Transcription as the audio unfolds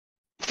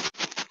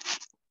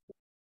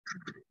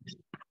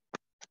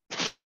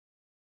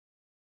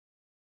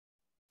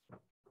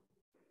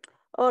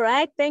All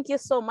right, thank you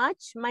so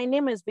much. My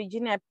name is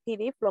Virginia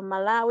Piri from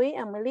Malawi.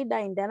 I'm a leader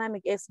in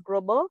Dynamic S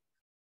Global.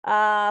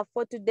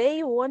 For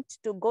today, we want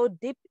to go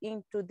deep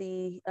into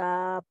the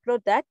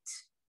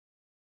product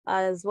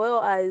as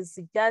well as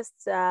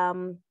just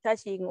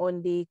touching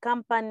on the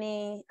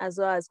company as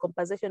well as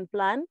compensation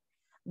plan.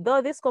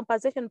 Though this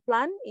compensation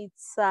plan,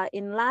 it's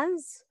in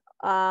Rands.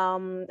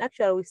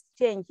 Actually, we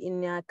change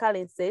in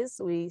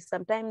currencies.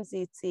 Sometimes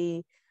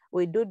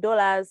we do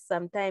dollars,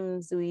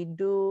 sometimes we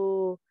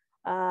do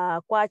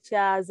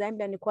kwacha,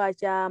 Zambian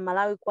kwacha,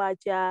 Malawi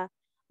kwacha,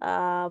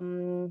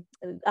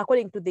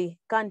 according to the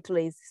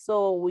countries.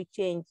 So we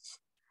change.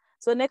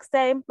 So next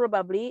time,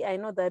 probably, I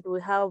know that we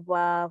have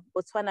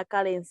Botswana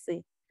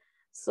currency.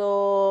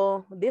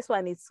 So this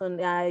one is on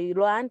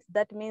Rwanda.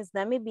 That means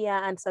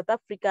Namibia and South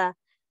Africa,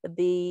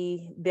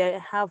 they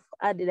have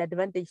added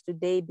advantage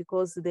today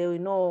because they will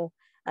know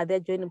they're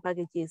joining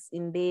packages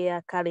in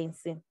their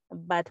currency.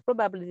 But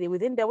probably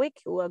within the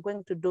week, we are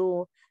going to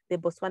do the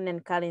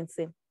Botswanan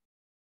currency.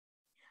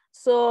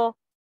 So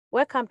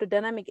welcome to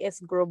Dynamic S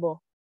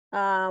Global.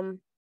 We're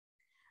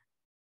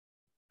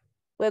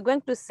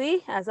going to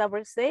see, as I've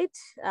already said,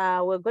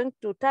 we're going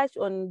to touch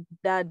on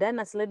the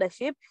DYNACE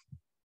leadership,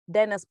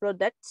 DYNACE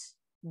product,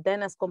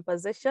 DYNACE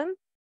composition,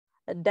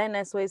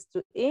 DYNACE ways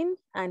to in,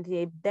 and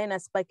the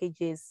DYNACE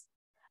packages,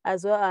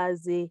 as well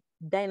as the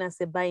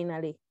DYNACE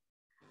binary.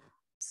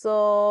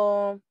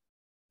 So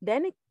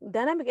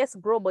Dynamic S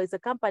Global is a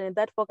company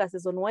that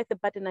focuses on wealthy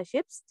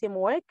partnerships,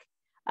 teamwork,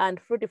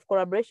 and fruitful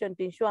collaboration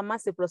to ensure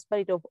massive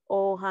prosperity of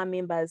all her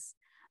members.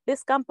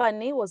 This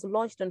company was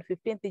launched on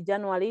 15th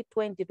January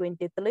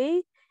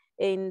 2023,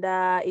 and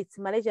it's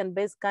a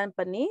Malaysian-based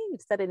company.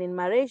 It started in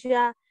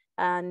Malaysia,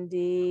 and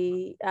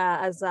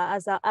as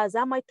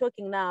I'm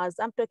talking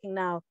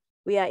now,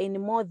 we are in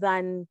more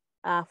than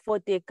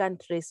 40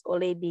 countries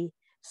already.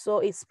 So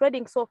it's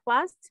spreading so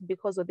fast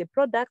because of the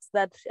products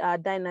that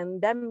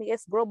Dynamic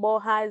S Global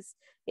has,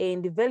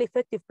 and the very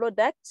effective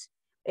product,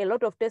 a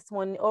lot of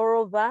testimony all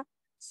over.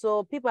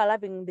 So people are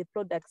loving the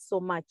product so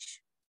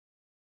much.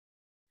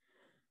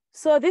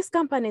 So this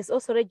company is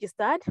also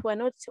registered. We're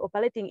not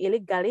operating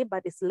illegally,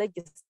 but it's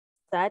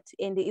registered,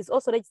 and it's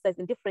also registered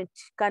in different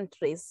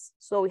countries.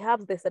 So we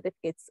have the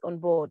certificates on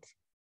board.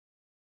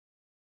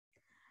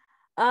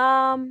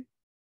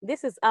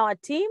 This is our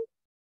team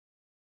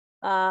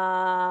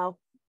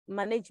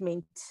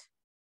management.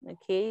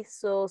 Okay,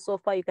 so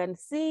far you can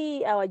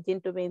see our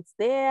gentlemen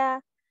there.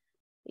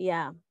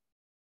 Yeah.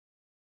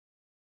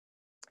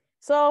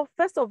 So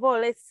first of all,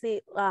 let's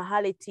see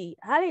Harley T.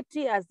 Harley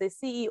T as the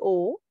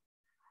CEO.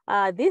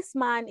 This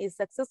man is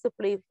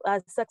successfully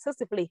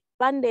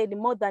funded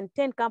more than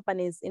 10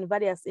 companies in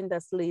various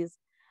industries,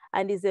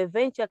 and is a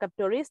venture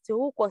capitalist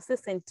who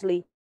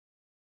consistently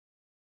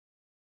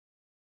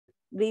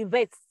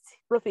reinvests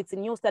profits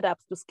in new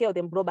startups to scale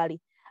them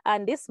globally.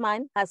 And this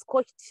man has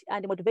coached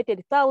and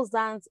motivated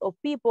thousands of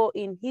people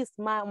in his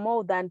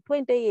more than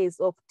 20 years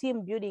of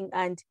team building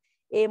and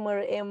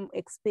MLM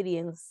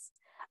experience.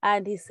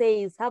 And he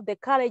says, have the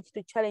courage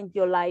to challenge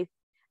your life,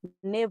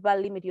 never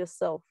limit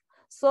yourself.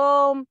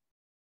 So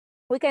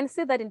we can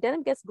see that in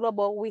Dynamic S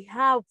Global, we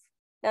have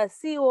a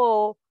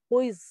CEO who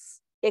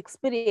is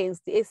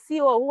experienced, a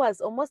CEO who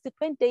has almost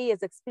 20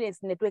 years experience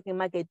in networking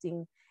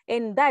marketing.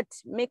 And that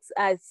makes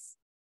us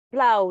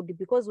proud,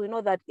 because we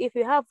know that if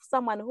you have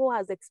someone who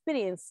has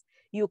experience,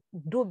 you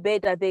do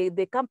better,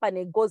 the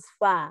company goes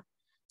far.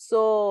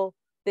 So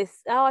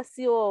our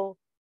CEO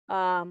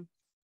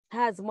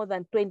has more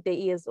than 20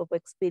 years of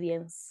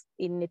experience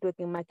in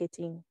networking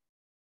marketing.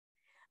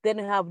 Then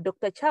we have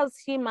Dr. Charles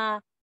Shima,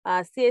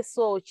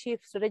 CSO, Chief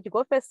Strategic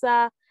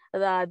Officer.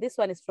 This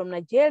one is from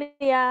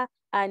Nigeria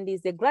and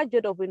is a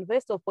graduate of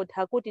University of Port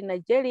Harcourt in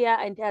Nigeria,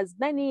 and has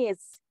 9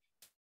 years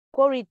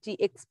quality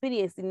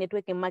experience in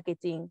networking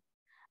marketing.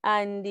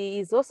 And he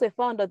is also a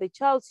founder of the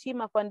Charles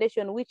Shima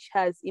Foundation, which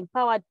has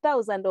empowered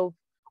thousands of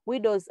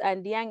widows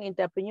and young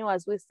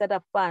entrepreneurs with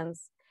startup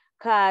funds,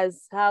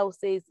 cars,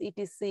 houses,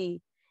 etc.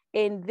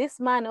 And this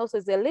man also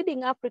is a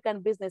leading African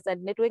business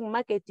and networking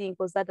marketing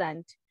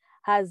consultant,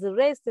 has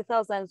raised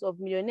thousands of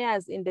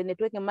millionaires in the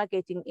networking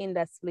marketing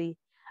industry,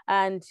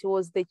 and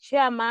was the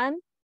chairman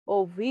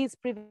of his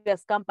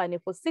previous company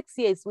for 6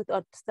 years with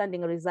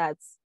outstanding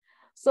results.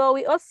 So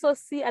we also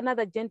see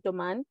another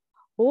gentleman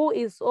who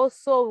is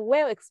also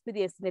well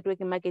experienced in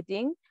networking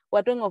marketing.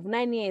 We're talking of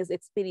 9 years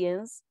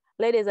experience.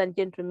 Ladies and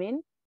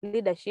gentlemen,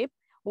 leadership.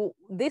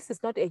 This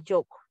is not a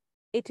joke.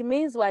 It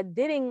means we're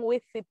dealing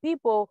with the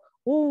people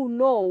who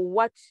know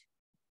what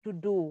to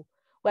do.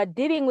 We're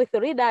dealing with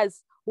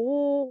leaders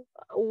who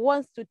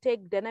wants to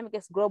take Dynamic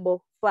S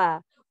Global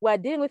far. We're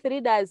dealing with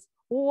leaders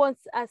who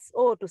wants us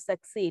all to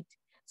succeed.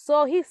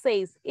 So he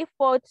says,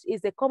 effort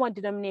is the common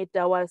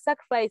denominator, while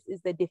sacrifice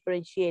is the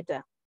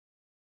differentiator.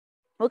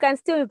 We can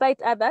still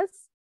invite others.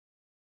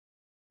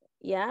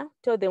 Yeah,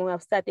 tell them we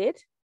have started.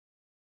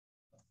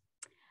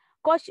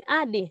 Coach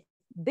Adi,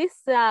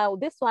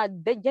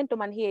 the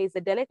gentleman here is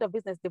the Director of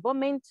Business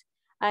Development,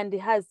 and he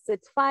has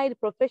certified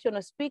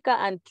professional speaker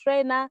and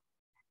trainer.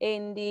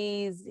 and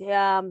is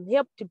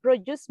helped to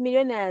produce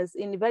millionaires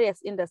in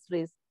various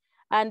industries,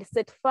 and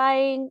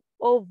certifying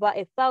over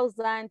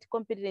 1,000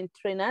 competent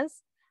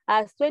trainers,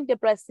 has 20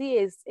 plus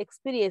years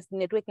experience in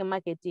networking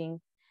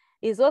marketing.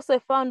 He's also a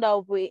founder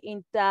of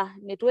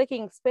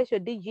Networking Special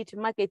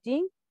Digital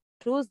Marketing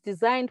tools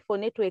designed for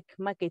network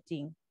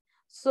marketing.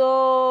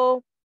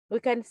 So we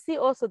can see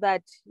also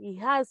that he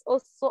has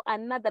also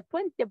another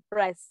 20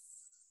 plus,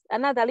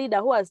 another leader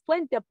who has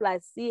 20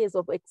 plus years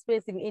of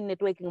experience in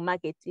networking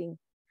marketing.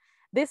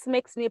 This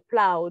makes me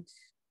proud.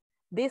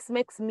 This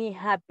makes me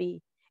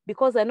happy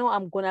because I know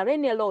I'm gonna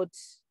learn a lot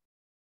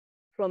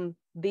from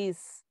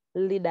these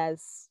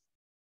leaders.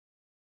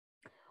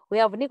 We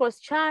have Nicholas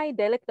Chai,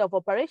 Director of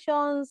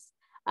Operations,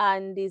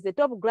 and is a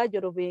top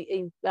graduate of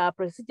a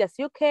prestigious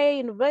UK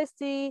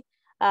university.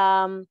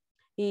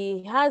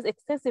 He has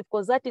extensive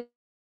consulting,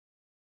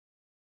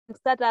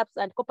 startups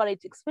and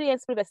corporate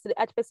experience previously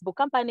at Facebook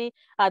company.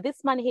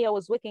 This man here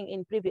was working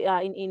in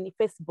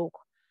Facebook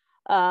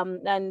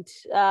and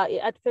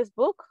at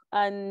Facebook,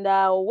 and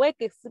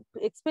work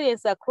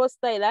experience across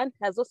Thailand,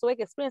 has also work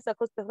experience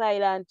across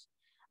Thailand,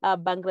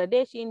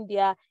 Bangladesh,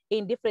 India,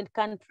 in different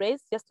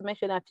countries, just to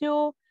mention a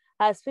few.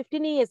 Has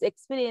 15 years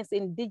experience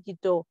in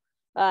digital,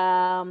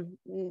 and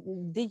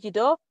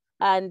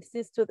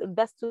since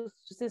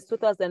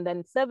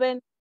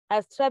 2007,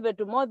 has traveled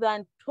to more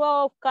than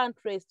 12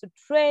 countries to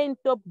train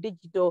top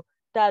digital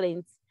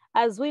talents.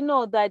 As we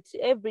know that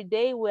every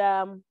day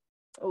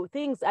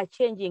things are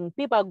changing,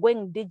 people are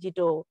going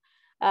digital.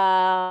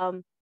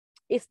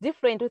 It's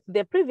different with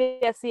the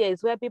previous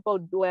years where people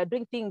were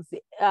doing things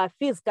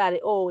physically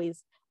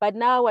always, but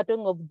now we're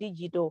talking of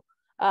digital.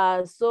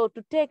 So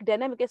to take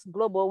DYNACE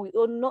Global, we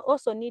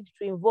also need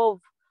to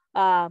involve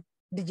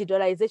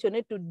digitalization,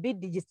 need to be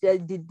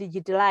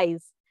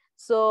digitalized.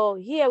 So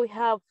here we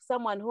have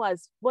someone who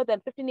has more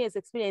than 15 years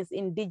experience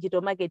in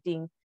digital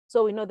marketing.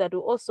 So we know that we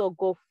also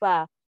go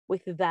far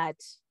with that.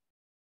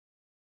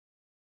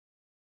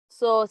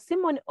 So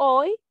Simon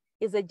Oy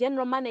is a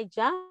general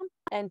manager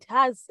and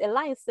has a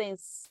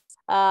license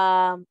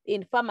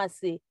in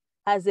pharmacy,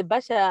 has a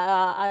bachelor,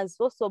 has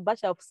also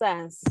Bachelor of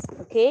Science,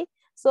 okay?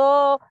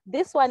 So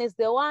this one is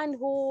the one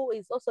who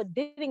is also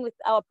dealing with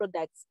our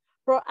products.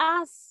 For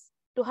us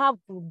to have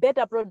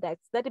better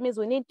products, that means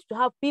we need to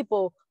have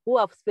people who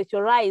have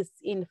specialized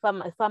in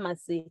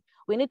pharmacy.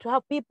 We need to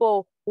have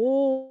people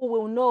who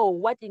will know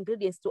what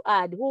ingredients to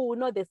add, who will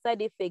know the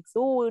side effects,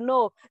 who will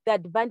know the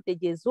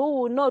advantages,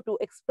 who will know to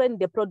explain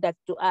the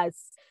product to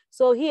us.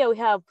 So here we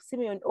have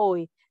Simeon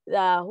Oy,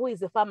 who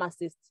is a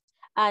pharmacist,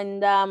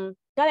 and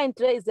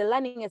currently is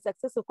running a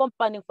successful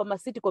company in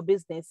pharmaceutical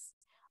business.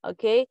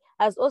 Okay,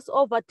 has also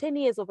over 10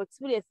 years of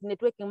experience in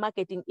networking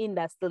marketing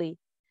industry.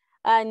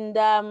 And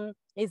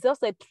is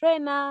also a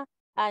trainer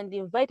and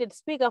invited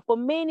speaker for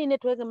many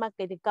networking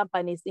marketing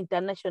companies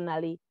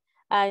internationally.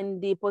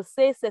 And he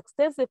possesses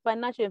extensive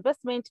financial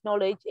investment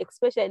knowledge,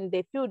 especially in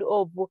the field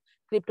of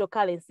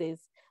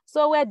cryptocurrencies.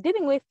 So we're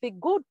dealing with the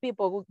good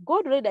people, with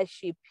good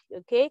leadership,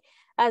 okay?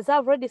 As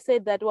I've already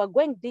said that we're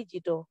going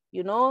digital,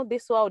 you know,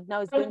 this world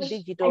now is going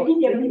digital.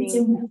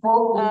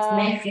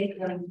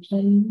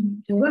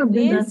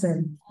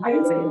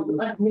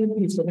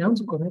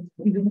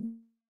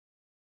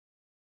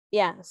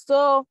 Yeah,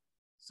 so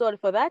sorry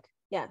for that.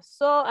 Yeah,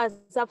 so as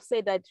I've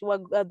said that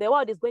the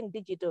world is going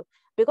digital.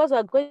 Because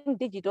we're going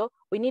digital,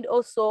 we need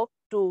also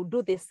to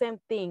do the same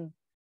thing,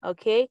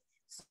 okay?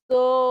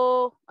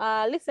 So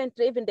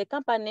recently, even the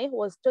company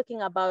was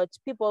talking about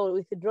people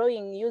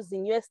withdrawing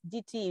using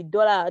USDT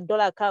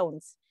dollar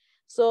accounts.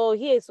 So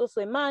here is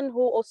also a man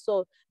who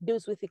also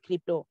deals with the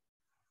crypto.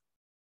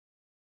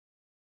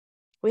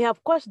 We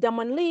have Coach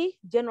Damon Lee,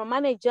 General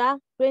Manager,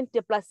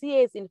 20 plus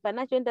years in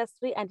financial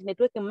industry and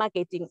networking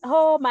marketing.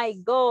 Oh my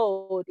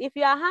God. If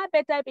you are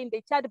happy, type in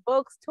the chat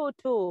box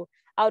too.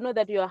 I'll know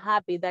that you are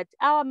happy that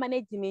our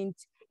management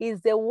is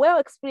a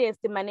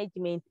well-experienced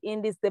management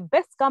and is the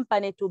best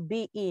company to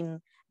be in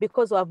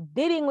because of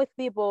dealing with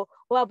people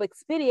who have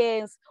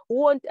experience, who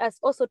want us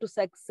also to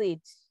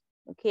succeed,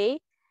 okay?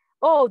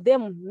 All of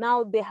them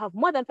now, they have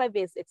more than 5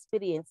 years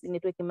experience in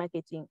networking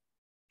marketing.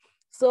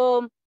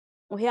 So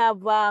we have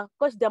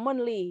Coach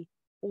Damon Lee,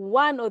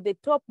 one of the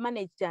top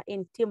manager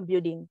in team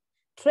building,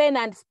 trainer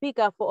and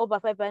speaker for over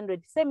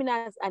 500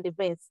 seminars and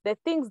events. The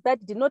things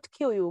that did not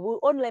kill you will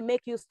only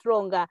make you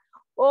stronger.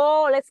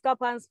 Oh, let's clap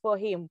hands for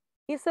him.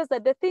 He says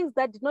that the things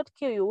that did not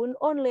kill you will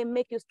only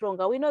make you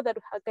stronger. We know that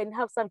we can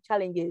have some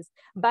challenges,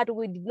 but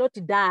we did not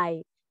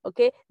die,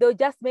 okay? They'll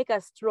just make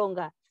us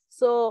stronger.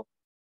 So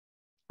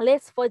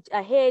let's forge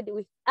ahead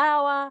with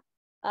our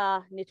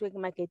network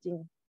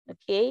marketing,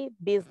 okay,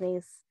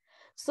 business.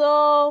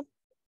 So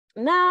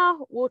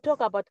now we'll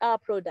talk about our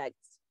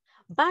products.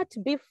 But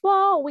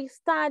before we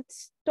start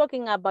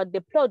talking about the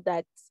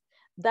products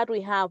that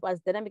we have as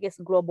DYNACE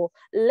Global,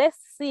 let's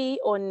see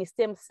on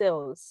stem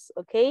cells,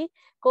 okay?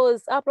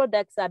 Because our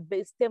products are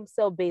stem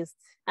cell based.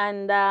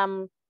 And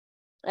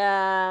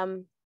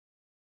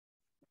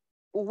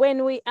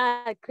when we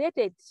are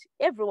created,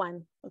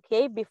 everyone,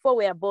 okay, before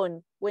we are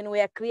born, when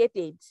we are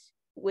created,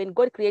 when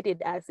God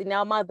created us in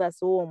our mother's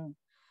womb,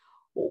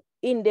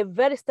 in the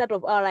very start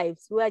of our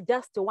lives, we are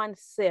just one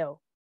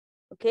cell,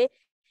 okay?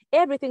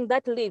 Everything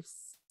that lives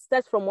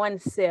starts from one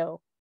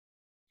cell,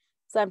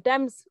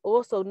 sometimes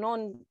also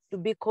known to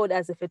be called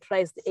as a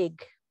fertilized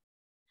egg.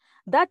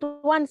 That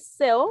one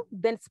cell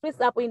then splits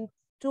up into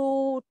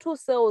two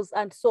cells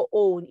and so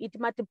on. It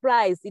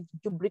multiplies, it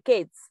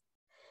duplicates.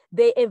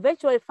 They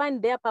eventually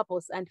find their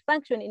purpose and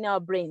function in our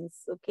brains,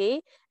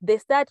 okay? They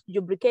start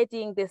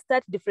duplicating, they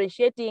start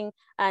differentiating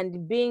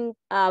and being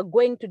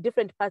going to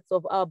different parts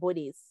of our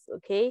bodies,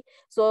 okay?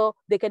 So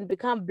they can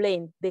become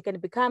brain, they can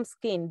become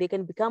skin, they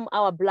can become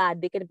our blood,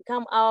 they can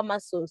become our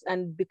muscles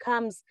and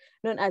becomes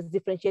known as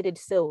differentiated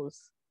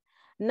cells.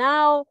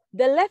 Now,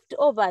 the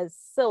leftover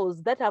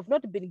cells that have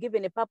not been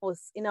given a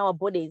purpose in our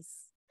bodies,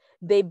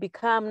 they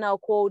become now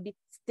called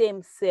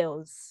stem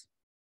cells,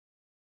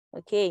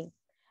 okay?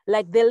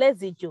 Like the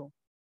residue,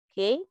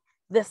 okay?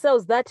 The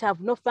cells that have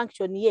no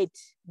function yet,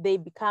 they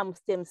become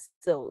stem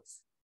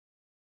cells.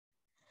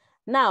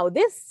 Now,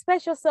 these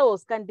special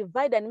cells can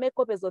divide and make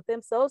copies of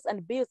themselves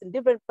and be used in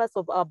different parts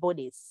of our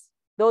bodies,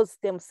 those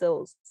stem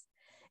cells.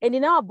 And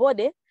in our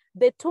body,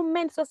 the two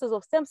main sources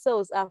of stem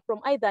cells are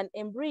from either an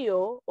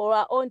embryo or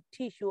our own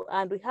tissue,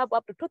 and we have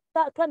up to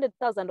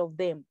 200,000 of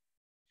them.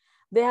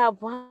 They have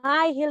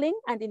high healing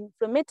and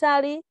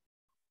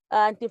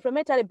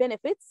anti-inflammatory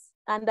benefits,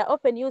 and are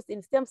often used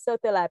in stem cell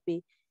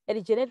therapy, a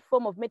genetic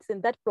form of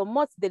medicine that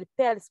promotes the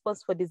repair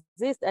response for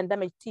diseased and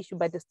damaged tissue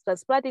by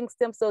transplanting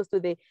stem cells to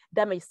the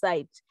damaged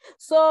site.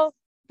 So,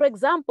 for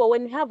example,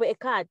 when you have a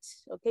cut,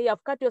 okay, you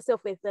have cut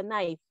yourself with a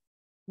knife,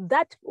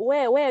 that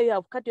where you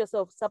have cut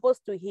yourself is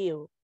supposed to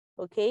heal,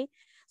 okay?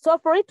 So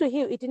for it to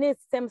heal, it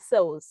needs stem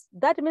cells.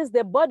 That means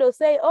the body will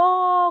say,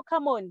 oh,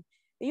 come on,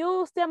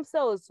 you stem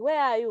cells, where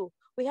are you?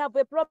 We have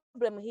a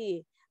problem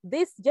here.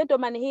 This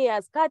gentleman here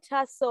has cut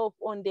herself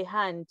on the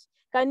hand.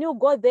 Can you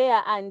go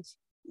there and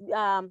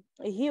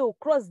heal,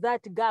 cross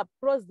that gap,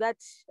 cross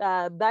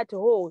that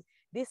hole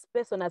this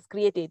person has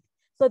created?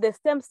 So the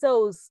stem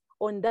cells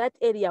on that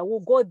area will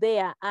go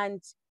there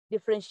and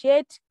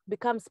differentiate,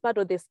 becomes part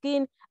of the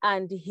skin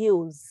and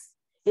heals.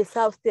 It's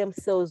how stem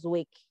cells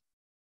work.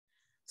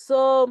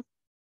 So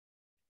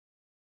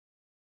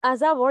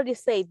as I've already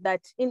said,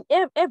 that in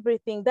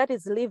everything that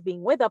is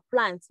living, whether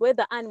plants,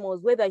 whether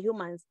animals, whether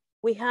humans,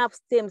 we have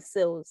stem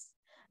cells.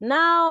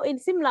 Now, in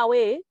similar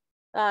way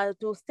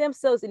to stem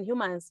cells in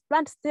humans,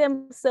 plant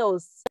stem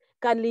cells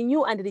can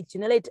renew and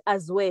regenerate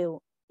as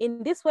well.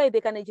 In this way,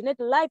 they can regenerate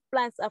live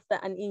plants after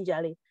an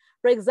injury.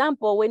 For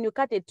example, when you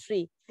cut a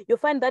tree, you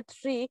find that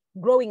tree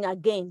growing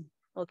again,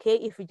 okay?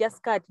 If you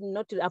just cut,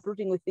 not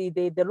uprooting with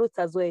the roots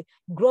as well,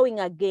 growing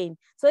again.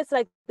 So it's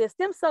like the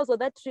stem cells of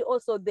that tree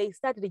also, they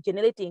start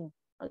regenerating,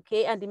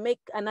 okay? And they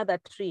make another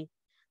tree.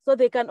 So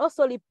they can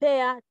also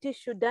repair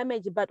tissue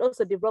damage, but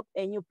also develop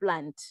a new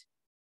plant.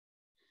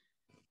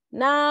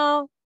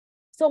 Now,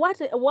 so why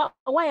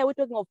are we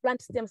talking of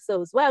plant stem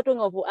cells? Why are we talking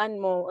of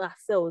animal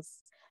cells?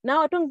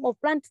 Now we're talking of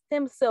plant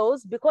stem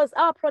cells because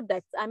our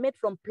products are made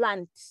from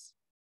plants,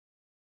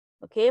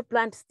 okay,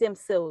 plant stem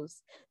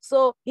cells.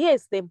 So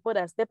here's the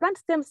importance. The plant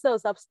stem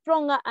cells have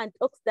stronger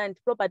antioxidant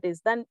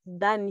properties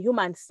than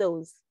human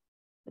cells.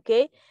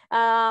 Okay,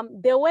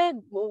 the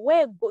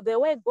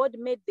way God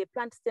made the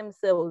plant stem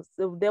cells,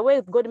 the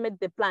way God made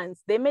the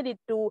plants, they made it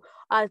to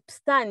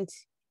stand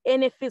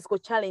any physical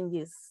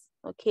challenges,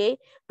 okay,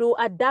 to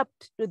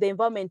adapt to the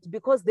environment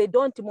because they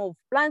don't move.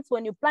 Plants,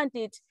 when you plant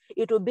it,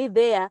 it will be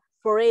there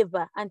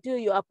forever until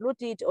you uproot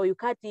it or you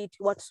cut it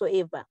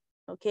whatsoever,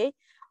 okay?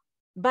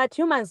 But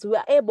humans, we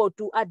are able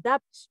to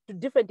adapt to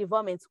different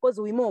environments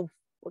because we move,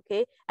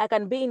 okay? I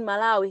can be in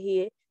Malawi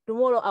here,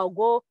 tomorrow I'll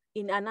go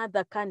in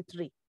another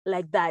country,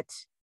 like that.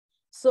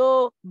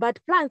 So, but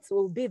plants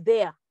will be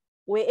there.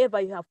 Wherever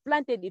you have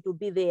planted, it will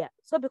be there.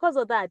 So because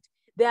of that,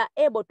 they are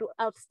able to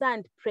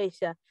withstand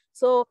pressure.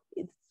 So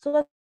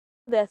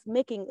they're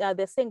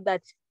saying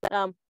that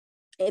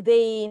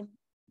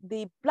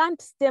the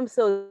plant stem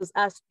cells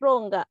are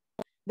stronger.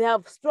 They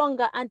have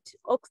stronger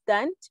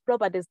antioxidant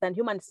properties than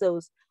human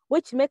cells,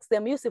 which makes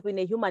them useful in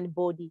a human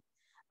body.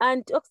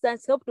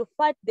 Antioxidants help to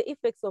fight the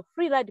effects of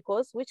free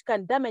radicals, which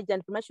can damage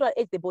and prematurely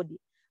age the body.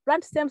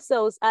 Plant stem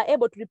cells are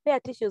able to repair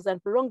tissues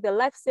and prolong the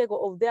life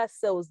cycle of their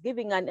cells,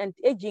 giving an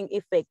anti-aging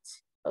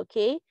effect,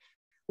 okay?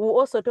 We'll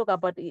also talk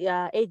about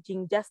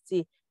aging just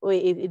in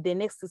the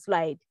next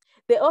slide.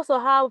 They also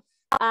have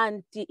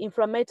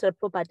anti-inflammatory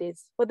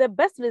properties. For the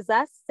best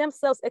results, stem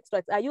cells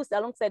extracts are used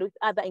alongside with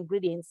other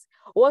ingredients.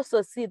 We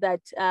also see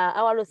that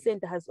our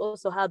Rocenta has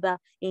also other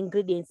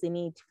ingredients in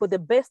it for the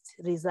best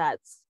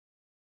results.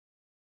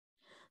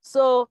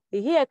 So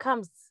here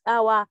comes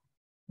our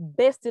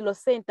best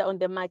Rocenta on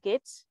the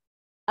market,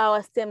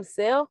 our stem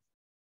cell,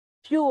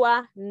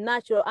 pure,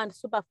 natural, and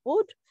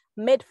superfood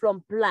made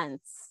from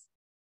plants.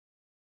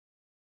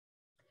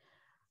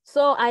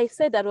 So I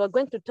said that we're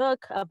going to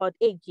talk about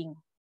aging.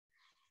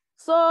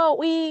 So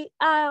we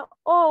are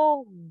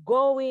all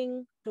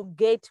going to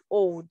get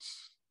old,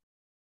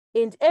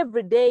 and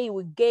every day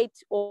we get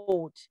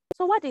old.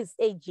 So what is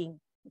aging?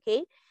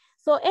 Okay,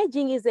 So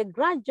aging is a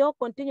gradual,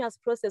 continuous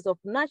process of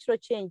natural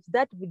change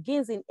that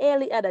begins in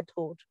early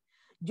adulthood.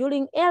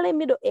 During early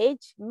middle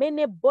age,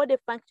 many body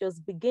functions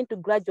begin to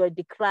gradually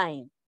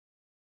decline.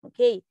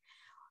 Okay,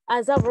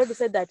 as I've already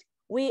said that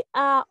we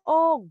are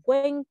all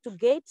going to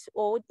get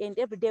old and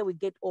every day we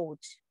get old.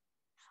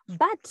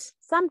 But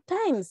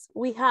sometimes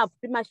we have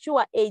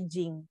premature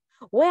aging,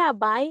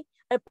 whereby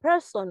a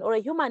person or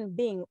a human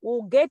being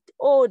will get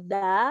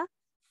older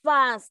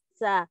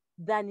faster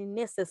than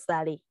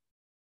necessary.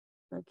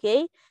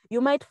 Okay, you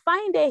might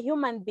find a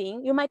human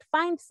being, you might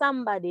find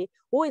somebody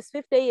who is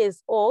 50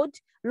 years old,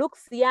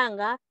 looks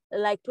younger,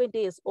 like 20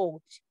 years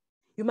old.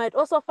 You might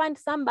also find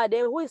somebody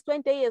who is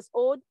 20 years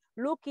old,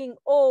 looking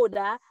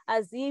older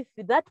as if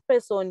that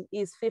person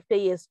is 50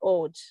 years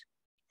old.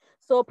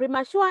 So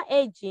premature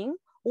aging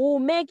will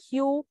make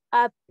you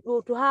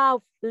to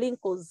have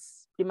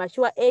wrinkles.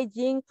 Premature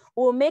aging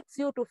will make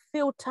you to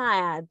feel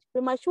tired.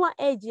 Premature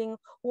aging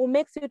will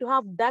make you to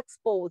have dark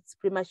spots.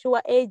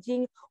 Premature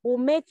aging will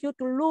make you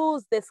to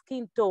lose the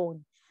skin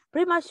tone.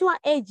 Premature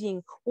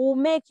aging will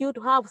make you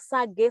to have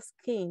saggy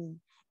skin.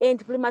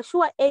 And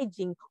premature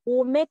aging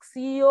will make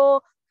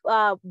your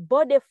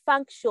body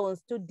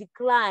functions to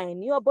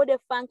decline. Your body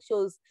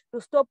functions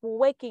to stop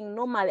working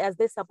normally as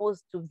they're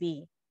supposed to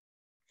be.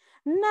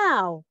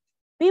 Now,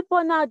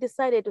 people now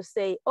decided to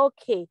say,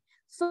 okay,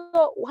 so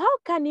how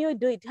can you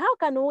do it? How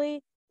can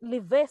we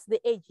reverse the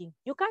aging?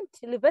 You can't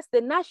reverse the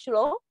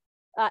natural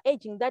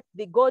aging that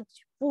the God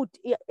put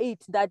it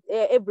that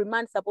every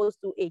man's supposed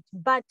to age,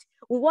 but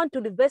we want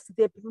to reverse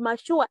the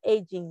premature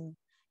aging.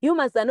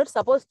 Humans are not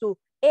supposed to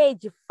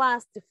age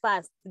fast.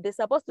 They're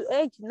supposed to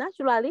age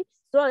naturally,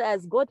 so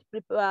as God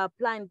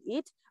planned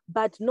it,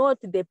 but not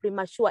the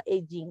premature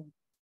aging.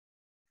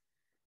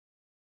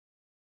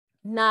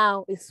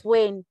 Now is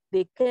when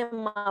they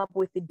came up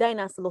with the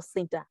DYNACE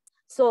Rocenta.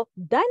 So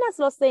DYNACE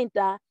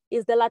Rocenta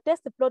is the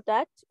latest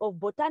product of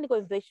botanical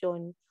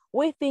invention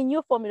with the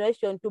new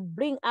formulation to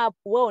bring up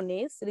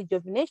wellness,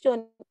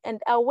 rejuvenation, and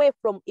away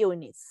from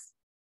illness.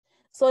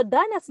 So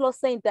DYNACE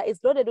Rocenta is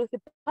loaded with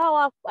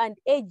power and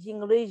aging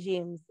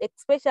regimes,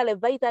 especially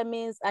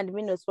vitamins and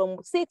minerals from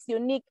 6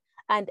 unique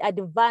and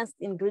advanced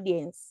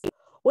ingredients.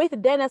 With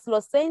DYNACE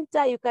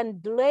Rocenta, you can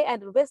delay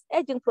and reverse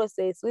aging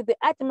process with the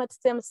ultimate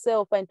stem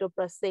cell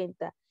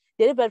placenta,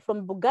 delivered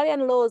from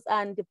Bulgarian laws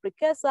and the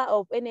precursor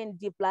of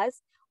NND+,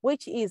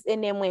 which is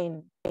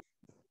NMN.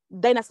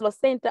 DYNACE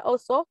Rocenta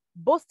also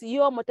boosts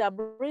your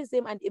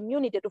metabolism and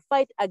immunity to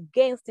fight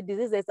against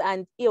diseases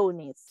and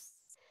illness.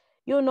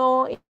 You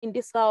know, in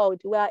this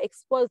world, we are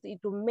exposed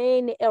to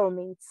many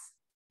ailments,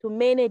 to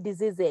many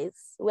diseases.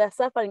 We are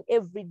suffering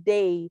every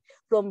day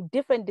from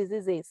different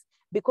diseases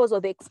because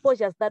of the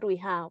exposures that we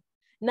have.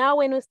 Now,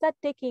 when we start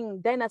taking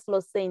DYNACE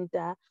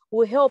Rocenta,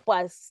 will help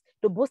us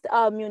to boost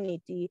our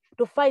immunity,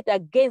 to fight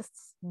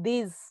against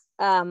these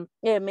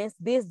ailments,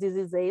 these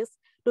diseases,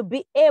 to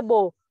be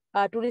able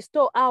to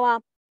restore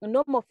our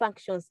normal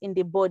functions in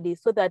the body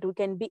so that we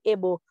can be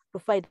able to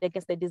fight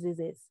against the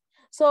diseases.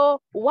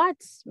 So what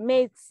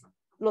makes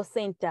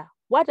Rocenta?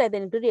 What are the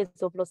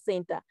ingredients of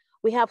Rocenta?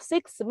 We have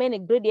 6 main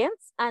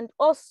ingredients, and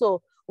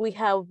also we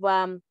have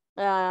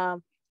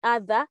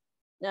other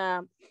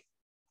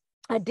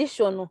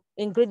additional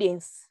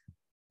ingredients.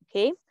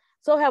 Okay,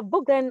 so we have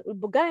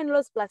Bulgarian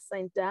rose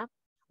placenta,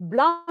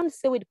 brown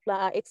seaweed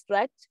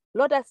extract,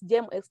 lotus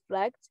gem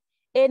extract,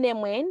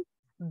 NMN,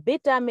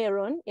 bitter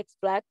melon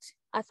extract,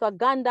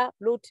 ashwagandha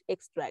root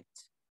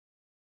extract.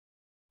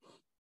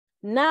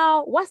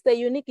 Now, what's the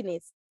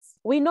uniqueness?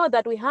 We know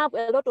that we have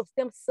a lot of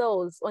stem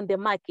cells on the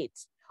market.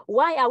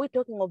 Why are we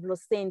talking of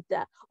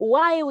Rocenta?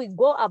 Why we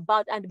go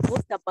about and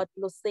boost about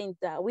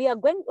Rocenta? We are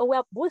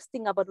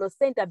boosting about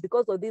Rocenta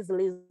because of these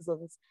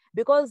reasons.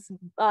 Because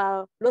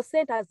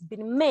Rocenta has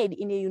been made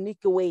in a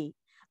unique way.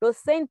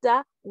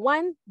 Rocenta,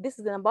 one, this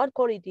is about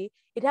quality.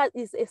 It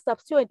is a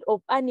substituent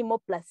of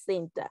animal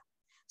placenta.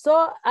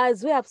 So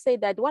as we have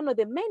said that one of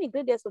the main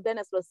ingredients of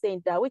DYNACE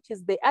Rocenta, which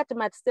is the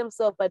ultimate stem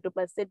cell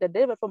phytoplacenta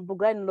derived from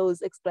Bulgarian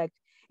rose extract,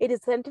 it is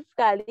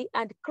scientifically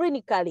and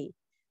clinically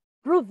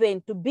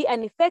proven to be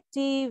an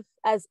effective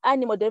as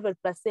animal-derived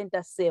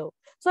placenta cell.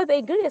 So the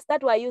ingredients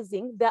that we're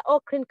using, they're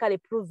all clinically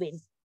proven.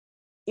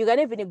 You can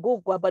even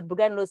Google about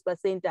Bulgarian rose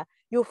placenta.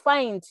 You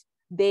find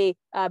the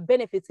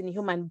benefits in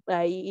human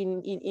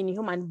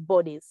human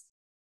bodies.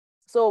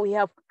 So we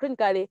have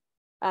clinically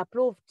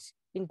proved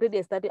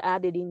ingredients that are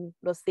added in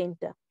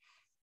Rocenta.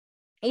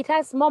 It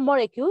has small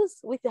molecules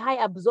with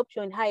high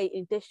absorption, high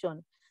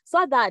intention,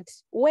 so that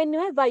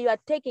whenever you are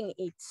taking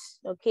it,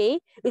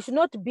 okay, you should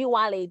not be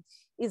worried.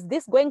 Is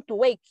this going to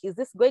work? Is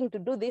this going to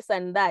do this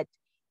and that?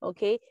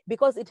 Okay,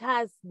 because it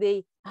has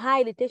the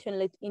high retention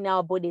rate in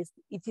our bodies.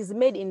 It is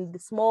made in the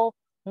small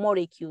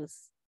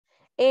molecules.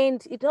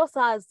 And it also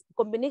has a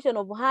combination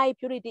of high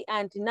purity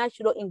and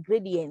natural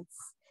ingredients.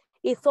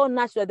 It's so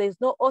natural, there's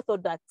no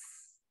orthodox,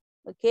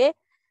 okay?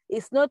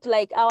 It's not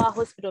like our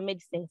hospital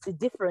medicine, it's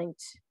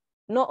different.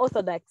 No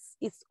orthodox,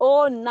 it's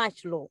all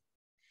natural.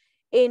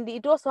 And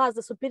it also has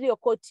a superior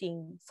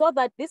coating so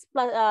that this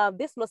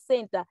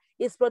placenta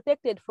is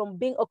protected from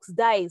being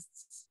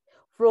oxidized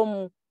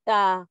from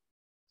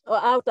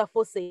outer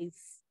forces.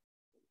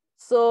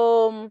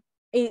 So,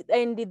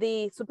 and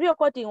the superior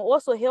coating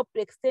also help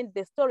to extend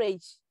the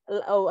storage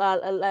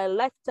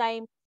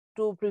lifetime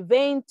to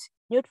prevent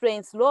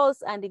nutrients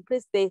loss and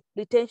increase the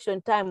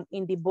retention time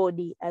in the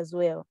body as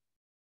well.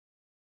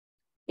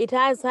 It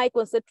has high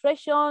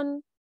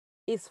concentration,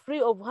 is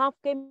free of harmful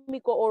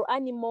chemical or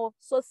animal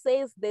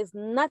sources. There's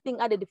nothing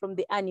added from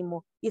the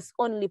animal. It's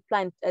only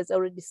plant, as I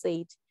already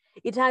said.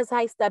 It has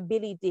high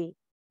stability,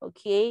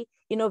 okay?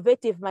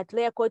 Innovative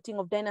multi-layer coating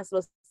of DYNACE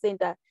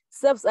Rocenta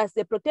serves as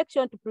a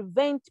protection to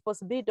prevent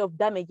possibility of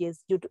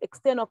damages due to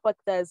external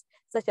factors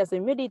such as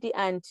humidity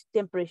and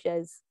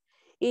temperatures.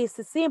 It's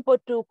simple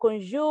to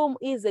consume,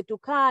 easy to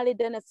carry.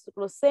 DYNACE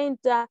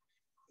Rocenta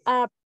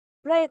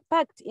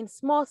packed in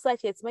small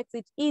sachets makes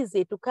it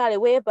easy to carry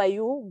wherever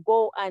you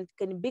go and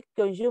can be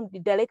consumed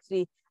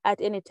directly at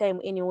any time,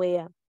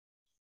 anywhere.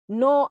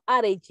 No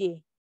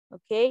allergy,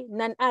 okay?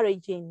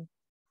 Non-allergen.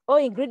 All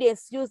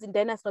ingredients used in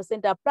DYNACE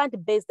Rocenta are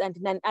plant-based and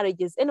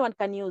non-allergens. Anyone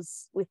can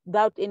use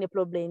without any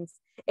problems.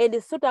 And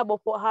it's suitable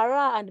for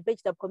hara and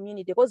vegetable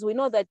community because we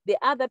know that the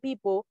other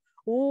people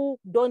who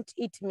don't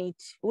eat meat,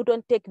 who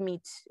don't take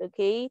meat,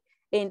 okay?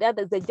 And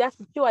others, they're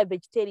just pure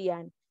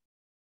vegetarian.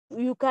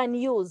 You can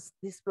use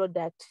this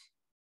product,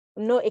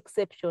 no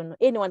exception.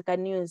 Anyone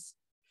can use.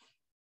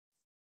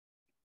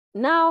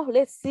 Now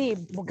let's see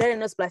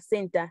Buchanan's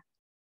placenta.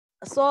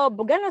 So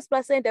Buchanan's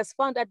placenta is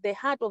found at the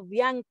heart of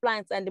young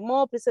plants and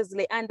more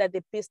precisely under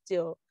the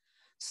pistil.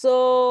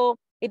 So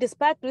it is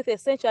packed with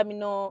essential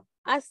amino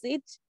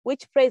acid,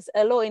 which plays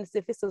a role in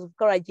synthesis of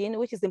collagen,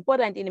 which is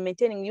important in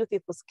maintaining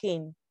youthful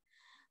skin.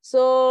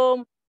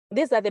 So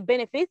these are the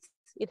benefits.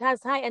 It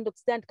has high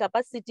antioxidant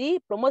capacity,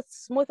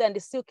 promotes smooth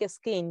and silky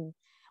skin.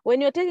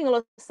 When you're taking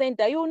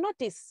Rocenta, you will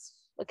notice,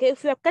 okay,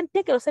 if you can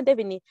take Rocenta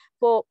even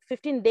for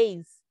 15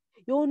 days,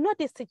 you will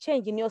notice a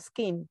change in your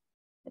skin.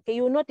 Okay,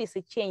 you will notice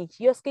a change.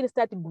 Your skin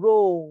start to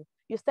grow.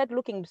 You start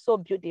looking so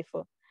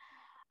beautiful.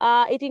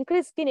 It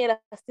increases skin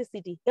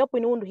elasticity, help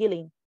in wound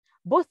healing,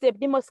 boosts the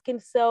epidermal skin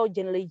cell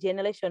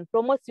generation,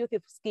 promotes youthful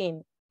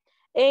skin.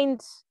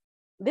 And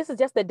this is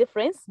just the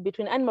difference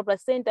between animal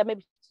placenta,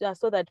 maybe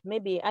so that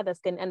maybe others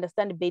can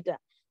understand better.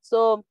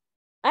 So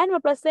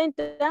animal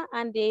placenta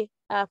and the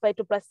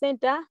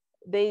phytoplacenta,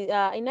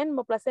 in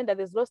animal placenta,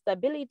 there's low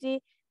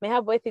stability, may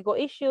have ethical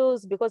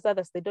issues because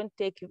others, they don't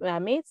take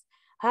meats,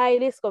 high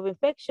risk of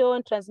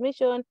infection,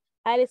 transmission,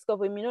 high risk of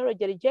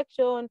immunology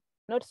rejection,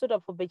 not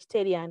suitable for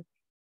vegetarian.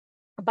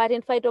 But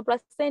in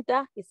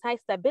phytoplacenta, it's high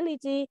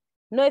stability,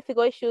 no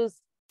ethical issues,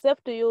 safe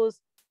to use,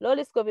 low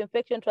risk of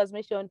infection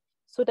transmission,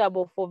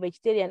 suitable for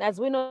vegetarian. As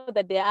we know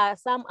that there are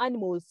some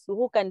animals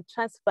who can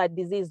transfer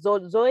disease,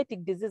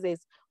 zoonotic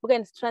diseases, who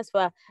can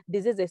transfer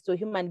diseases to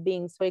human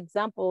beings. For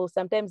example,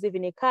 sometimes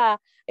even a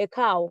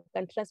cow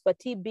can transfer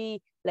TB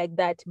like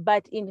that.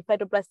 But in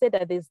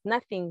phytoplacenta, there's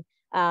nothing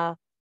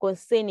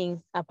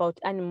concerning about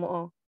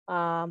animal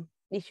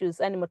issues,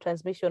 animal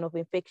transmission of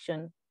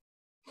infection.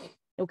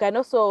 You can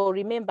also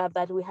remember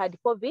that we had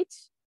COVID.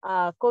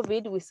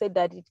 COVID, we said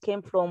that it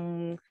came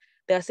from,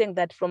 they are saying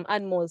that from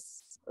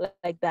animals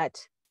like that.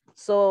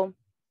 So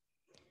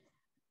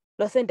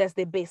Rocenta is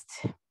the best.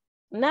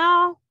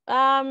 Now,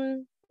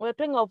 we're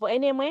talking of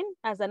NMN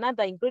as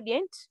another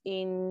ingredient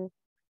in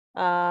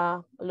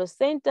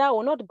Rocenta.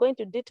 We're not going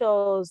to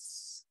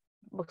details,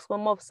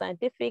 more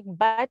scientific,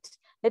 but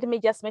let me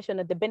just mention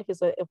the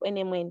benefits of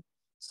NMN.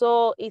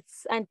 So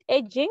it's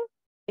anti-aging.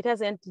 It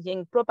has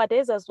anti-aging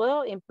properties as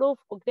well, improve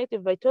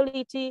cognitive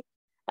vitality.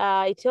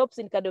 It helps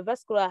in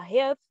cardiovascular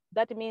health.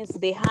 That means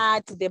the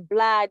heart, the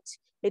blood,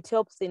 it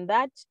helps in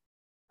that.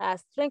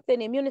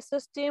 Strengthen immune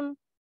system.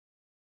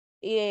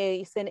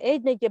 It's an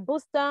energy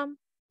booster,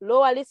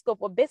 lower risk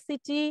of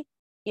obesity,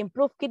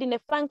 improve kidney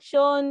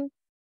function,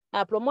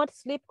 promote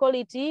sleep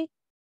quality,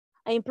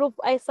 improve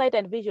eyesight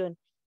and vision.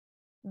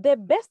 The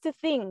best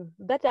thing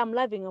that I'm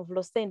loving of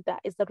Rocenta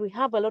is that we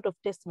have a lot of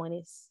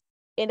testimonies.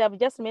 And I've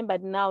just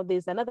remembered now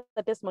there's another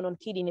testimony on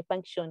kidney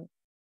function,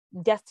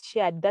 just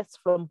shared, that's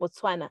from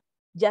Botswana,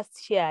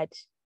 just shared,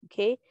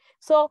 okay?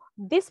 So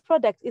this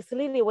product is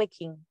really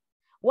working.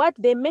 What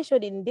they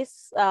mentioned in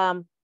this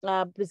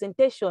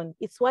presentation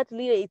is what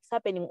really is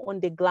happening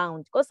on the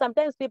ground. Because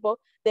sometimes people,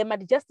 they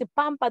might just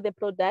pamper the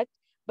product,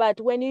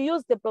 but when you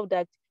use the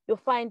product, you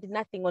find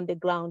nothing on the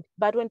ground.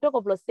 But when you talk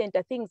of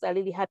Rocenta, things are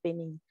really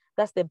happening.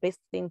 That's the best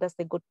thing, that's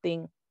the good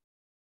thing.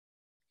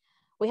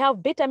 We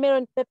have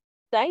beta-alanine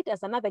peptide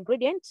as another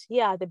ingredient.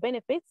 Here are the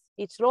benefits.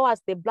 It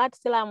lowers the blood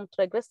serum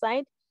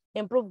triglyceride,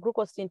 improve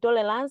glucose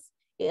intolerance.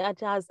 It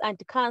has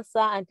anti-cancer,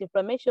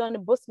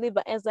 anti-inflammation, boosts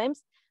liver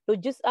enzymes,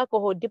 reduce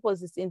alcohol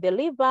deposits in the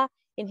liver,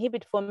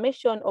 inhibit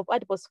formation of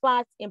adipose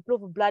fats,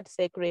 improve blood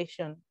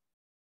circulation.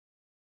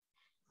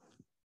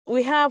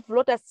 We have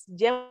lotus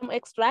gem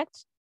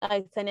extract.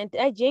 It's an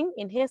anti-aging,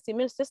 enhanced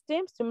immune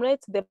system,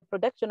 stimulates the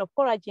production of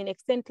collagen,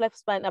 extend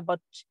lifespan about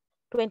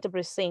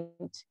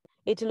 20%.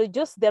 It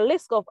reduces the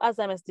risk of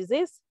Alzheimer's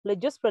disease,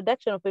 reduce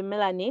production of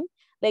melanin,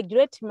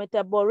 regulate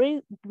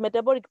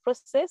metabolic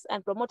process,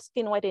 and promote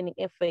skin whitening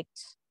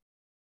effect.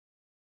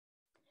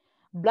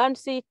 Blonde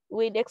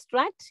seaweed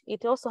extract,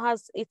 it also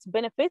has its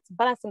benefits,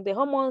 balancing the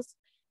hormones,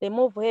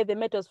 remove heavy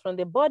metals from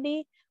the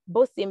body,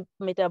 boosting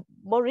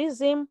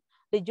metabolism,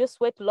 reduce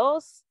weight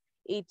loss.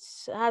 It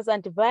has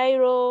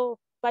antiviral,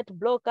 fat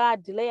blocker,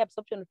 delay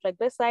absorption of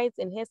triglycerides,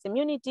 enhance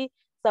immunity,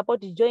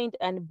 support joint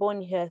and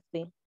bone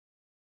healthy.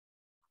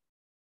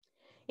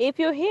 If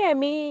you hear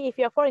me, if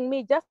you're following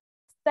me, just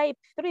type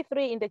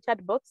 33 in the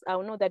chat box.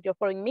 I'll know that you're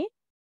following me.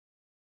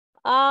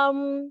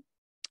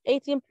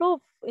 It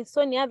improves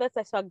insomnia, that's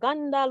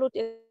ashwagandha root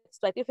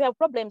extract. If you have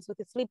problems with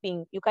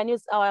sleeping, you can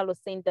use our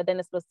Rocenta,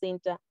 DYNACE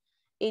Rocenta.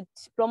 It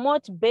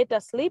promotes better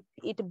sleep.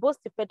 It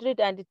boosts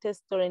fertility and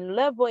testosterone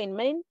level in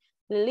men,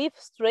 relieve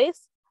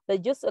stress,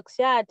 reduce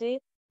anxiety,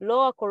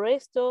 lower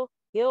cholesterol,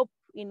 help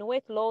in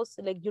weight loss,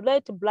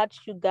 regulate blood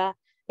sugar,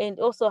 and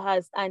also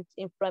has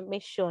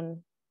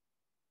anti-inflammation.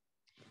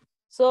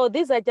 So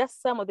these are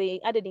just some of the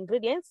added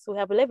ingredients. We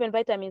have 11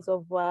 vitamins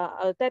of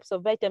types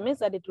of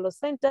vitamins added to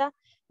Rocenta,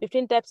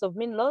 15 types of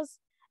minerals,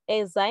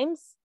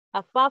 enzymes,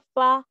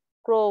 alfalfa,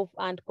 clove,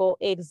 and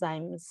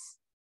coenzymes.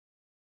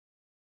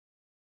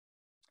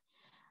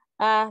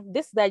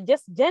 These are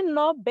just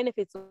general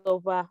benefits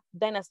of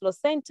DYNACE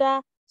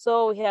Rocenta.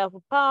 So we have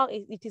power,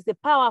 it is the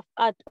power of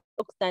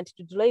antioxidant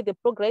to delay the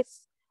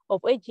progress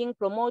of aging,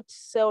 promote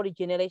cell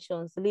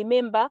regenerations.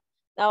 Remember,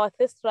 our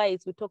first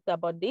slides, we talked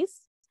about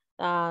this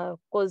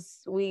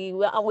because we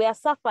are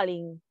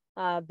suffering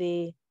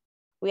the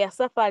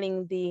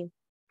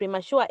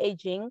premature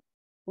aging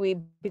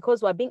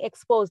because we're being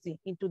exposed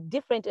into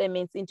different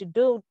elements,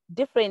 into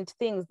different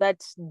things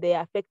that they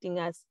are affecting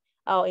us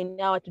in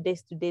our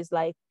today's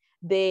life.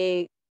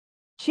 The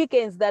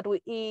chickens that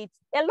we eat,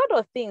 a lot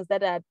of things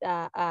that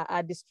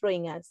are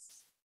destroying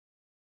us.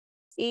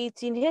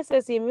 It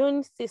enhances the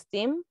immune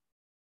system.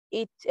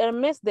 It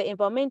removes the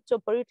environmental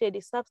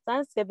polluted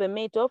substance, heavy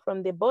metal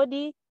from the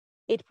body.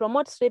 It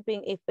promotes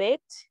sleeping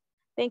effect.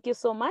 Thank you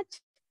so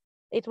much.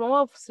 It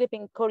promotes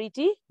sleeping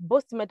quality,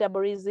 boosts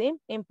metabolism,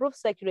 improves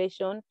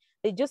circulation,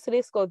 reduces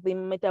risk of the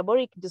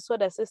metabolic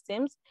disorder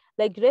systems,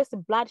 regulates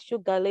blood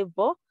sugar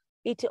level.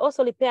 It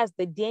also repairs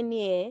the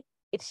DNA.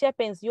 It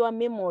sharpens your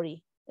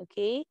memory,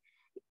 okay?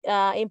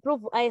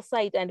 Improve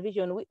eyesight and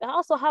vision. We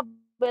also have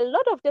a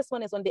lot of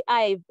testimonies on the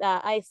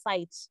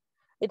eyesight.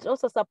 It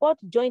also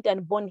supports joint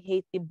and bone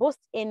health. It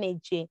boosts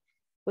energy.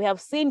 We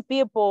have seen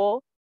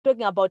people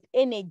talking about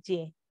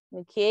energy,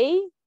 okay?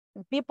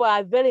 People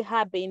are very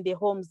happy in their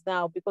homes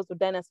now because of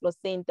DYNACE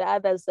Rocenta.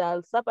 Others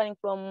are suffering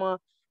from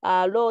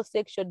low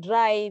sexual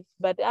drive,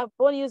 but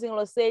upon using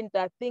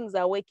Rocenta, things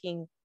are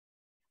working.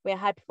 We're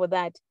happy for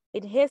that.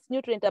 It has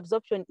nutrient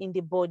absorption in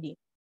the body.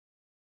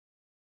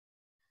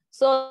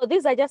 So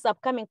these are just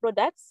upcoming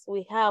products.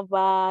 We have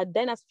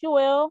DYNACE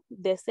Fuel.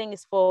 They're saying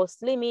it's for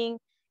slimming.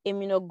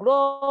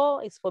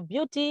 Immunoglow is for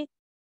beauty.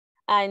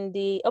 And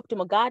the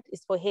Optimal Gut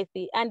is for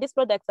healthy. And these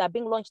products are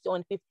being launched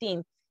on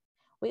 15th.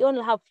 We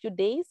only have a few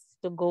days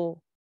to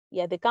go.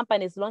 Yeah, the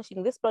company is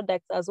launching these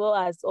products as well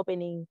as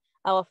opening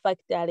our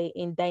factory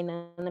in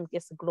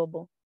DYNACE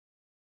Global.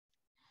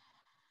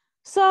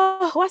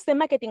 So what's the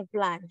marketing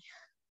plan?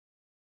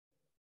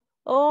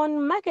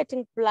 On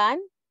marketing plan,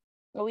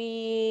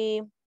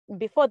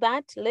 before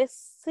that,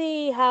 let's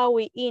see how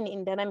we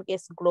in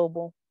DYNACE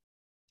Global.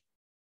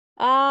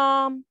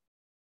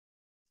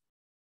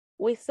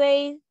 We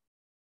say,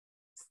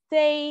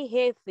 stay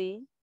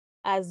healthy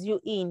as you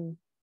in,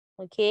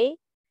 okay?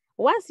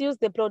 Once you use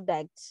the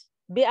product,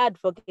 be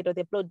advocate of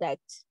the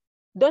product.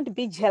 Don't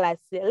be jealous.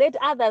 Let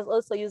others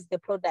also use the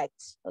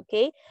product,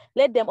 okay?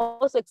 Let them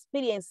also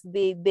experience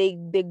the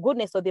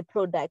goodness of the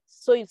product.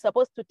 So you're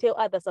supposed to tell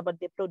others about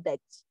the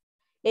product.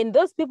 And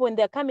those people, when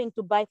they're coming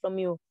to buy from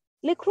you,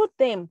 recruit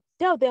them.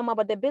 Tell them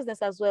about the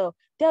business as well.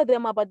 Tell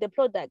them about the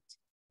product.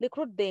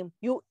 Recruit them.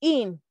 You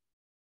in,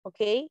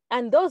 okay?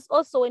 And those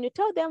also, when you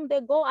tell them they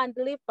go and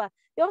deliver,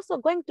 you're also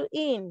going to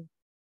in.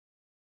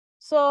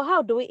 So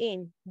how do we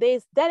in?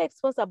 There's direct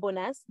sponsor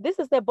bonus. This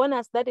is the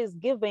bonus that is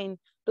given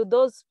to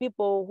those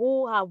people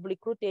who have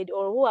recruited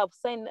or who have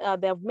signed,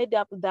 they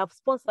have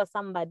sponsored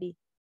somebody.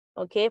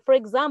 Okay, for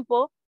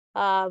example,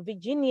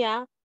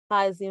 Virginia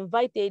has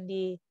invited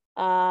the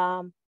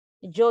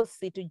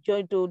Josie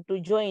to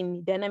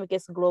join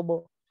DYNACE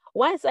Global.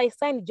 Once I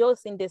signed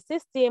Josie in the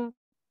system,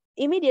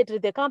 immediately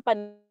the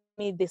company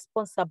the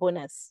sponsor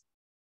bonus.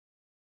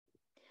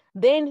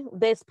 Then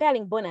the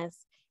spelling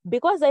bonus.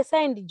 Because I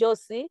signed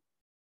Josie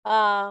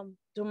to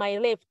my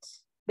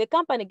left, the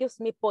company gives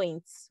me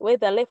points,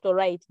 whether left or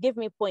right, give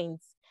me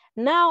points.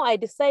 Now I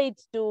decide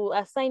to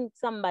assign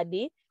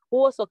somebody who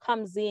also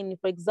comes in,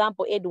 for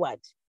example, Edward.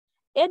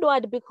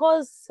 Edward,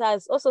 because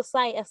has also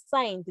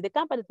assigned, the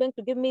company is going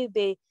to give me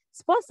the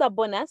sponsor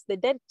bonus, the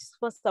direct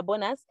sponsor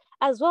bonus,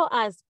 as well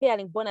as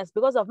pairing bonus,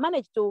 because I've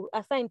managed to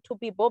assign 2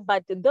 people,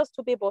 but those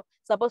 2 people are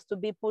supposed to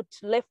be put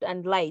left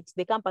and right.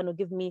 The company will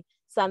give me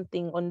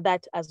something on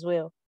that as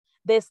well.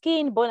 The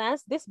skin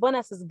bonus, this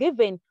bonus is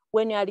given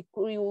when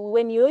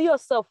you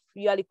yourself,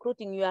 you are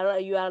recruiting, you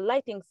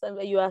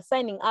are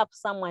signing up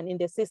someone in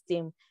the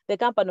system. The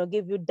company will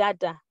give you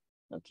data.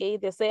 Okay,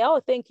 they say,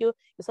 oh, thank you,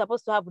 you're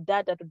supposed to have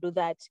data to do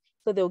that.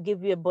 So they'll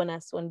give you a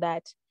bonus on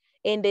that.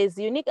 And there's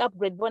unique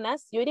upgrade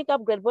bonus. Unique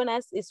upgrade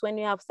bonus is when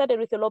you have started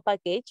with a low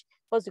package,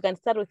 because you can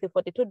start with the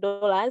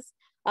 $42,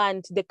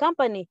 and the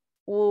company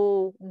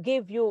will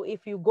give you,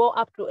 if you go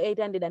up to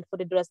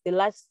 $840, the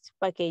last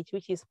package,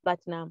 which is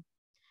platinum.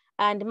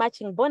 And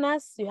matching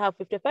bonus, you have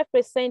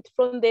 55%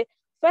 from the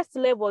first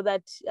level.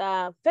 That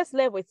first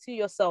level is you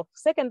yourself.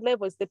 Second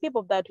level is the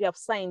people that you have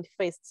signed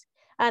first.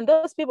 And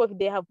those people, if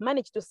they have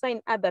managed to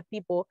sign other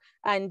people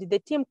and the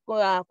team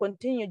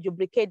continue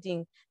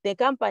duplicating, the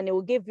company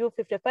will give you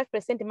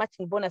 55%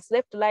 matching bonus,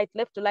 left to right,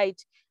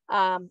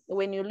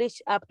 when you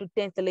reach up to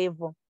 10th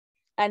level.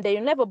 And the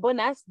level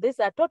bonus, these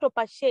are total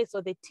purchase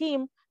of the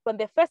team from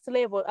the first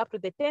level up to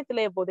the 10th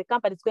level. The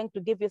company is going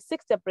to give you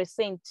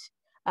 60%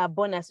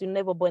 bonus,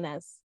 level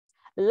bonus.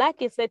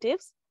 Like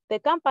incentives, the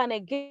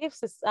company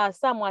gives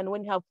someone,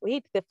 when you have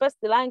hit the first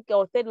rank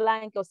or third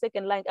rank or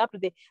second rank, up to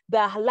the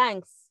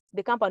ranks,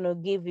 the company will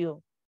give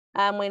you.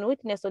 When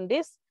witness on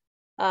this,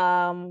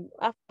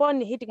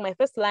 upon hitting my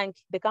first rank,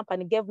 the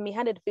company gave me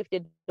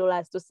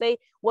 $150 to say,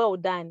 well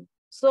done.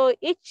 So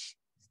each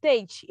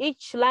stage,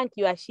 each rank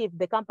you achieve,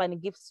 the company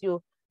gives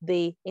you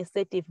the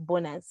incentive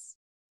bonus.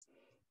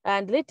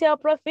 And retail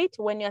profit,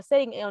 when you're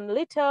selling on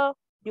retail,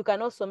 you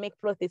can also make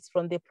profits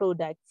from the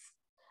products.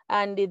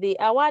 And the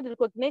award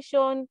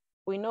recognition,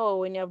 we know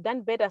when you have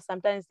done better,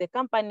 sometimes the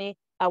company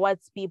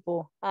awards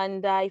people.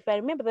 And if I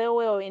remember very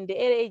well, in the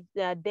early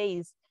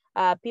days,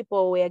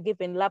 people were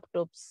given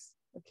laptops,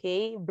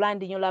 okay, brand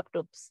new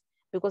laptops,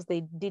 because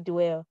they did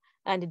well.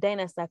 And the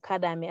DYNACE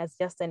Academy as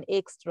just an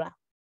extra.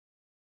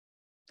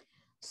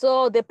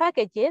 So the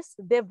packages,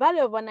 the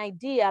value of an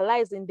idea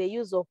lies in the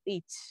use of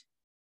it.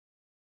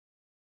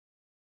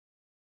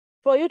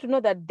 For you to know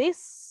that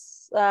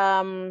this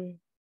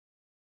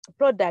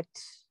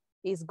product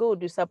is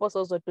good, you're supposed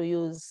also to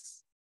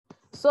use.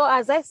 So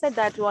as I said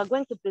that we are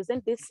going to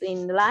present this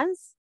in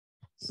Rands.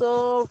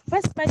 So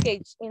first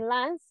package in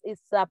Rands is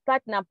a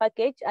platinum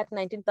package at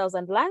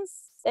 19,000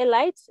 Rands,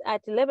 Elite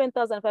at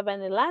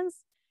 11,500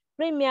 Rands,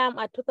 premium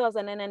at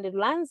 2,900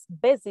 Rands,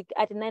 basic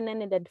at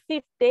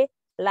 950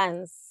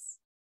 Rands.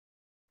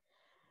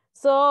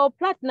 So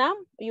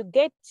platinum, you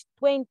get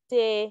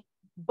 20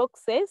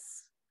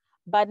 boxes,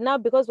 but now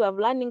because we have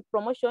running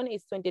promotion,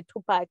 it's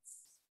 22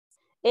 packs.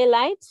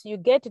 Elite, you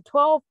get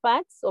 12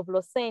 packs of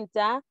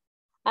Rocenta,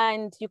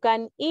 and you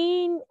can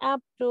in up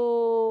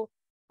to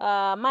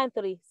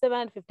monthly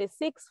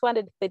 756,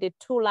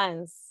 432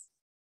 Rands.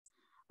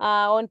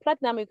 On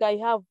platinum, you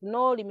have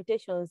no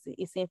limitations,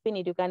 it's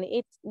infinite. You can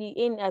eat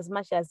in as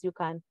much as you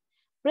can.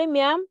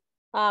 Premium,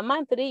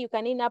 monthly, you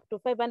can in up to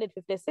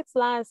 556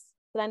 Rands,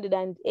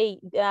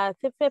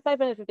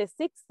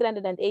 556,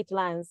 308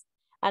 Rands.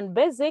 And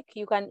basic,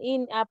 you can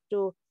in up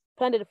to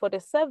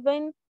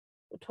 247,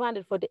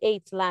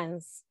 248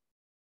 Rands.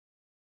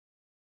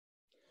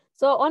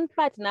 So on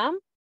platinum,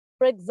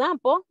 for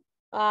example,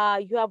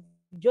 you have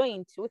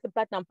joined with a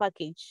platinum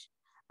package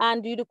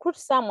and you recruit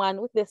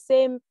someone with the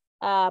same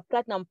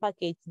platinum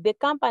package. The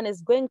company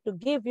is going to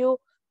give you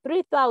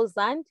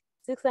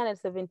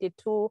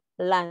 3,672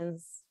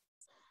 Rands.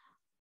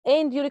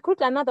 And you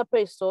recruit another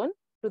person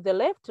to the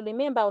left.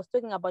 Remember, I was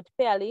talking about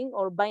pairing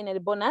or binary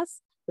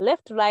bonus.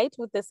 Left, right,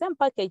 with the same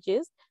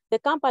packages. The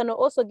company will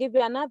also give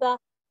you another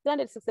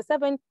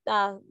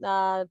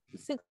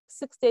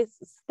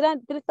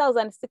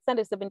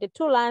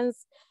 3,672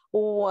 Rands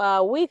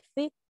with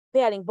the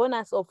pairing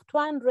bonus of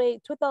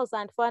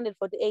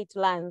 2,448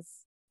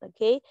 Rands.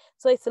 Okay,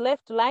 so it's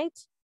left,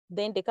 right,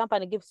 then the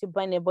company gives you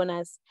binary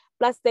bonus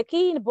plus the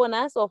key in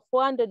bonus of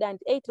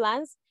 408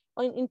 Rands.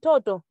 In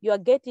total, you are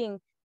getting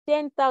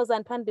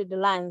 10,100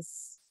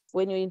 Rands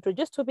when you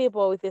introduce two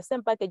people with the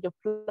same package of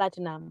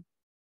platinum.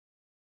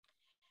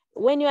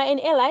 When you are in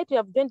Elite, you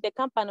have joined the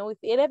company with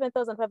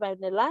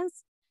 11,500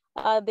 Rands.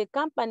 The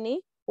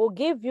company will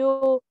give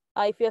you,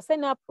 if you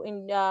sign up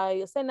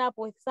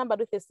with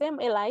somebody with the same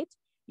Elite,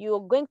 you're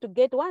going to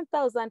get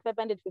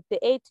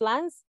 1,558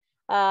 Rands.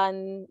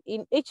 And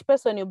in each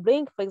person you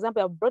bring, for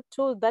example, I've brought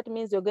two, that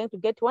means you're going to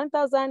get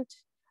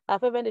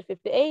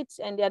 1,558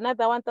 and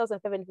another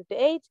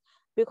 1,558.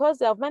 Because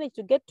you have managed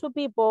to get two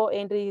people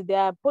and they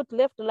are put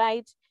left,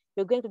 right,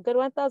 you're going to get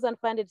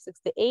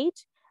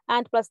 1,568.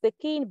 And plus the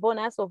key in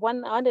bonus of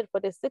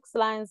 146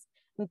 Rands.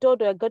 In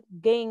total, you're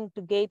going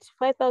to get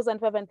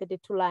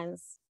 5,532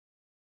 Rands.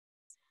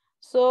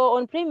 So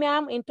on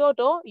premium, in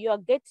total, you are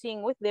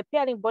getting with the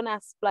pairing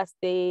bonus plus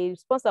the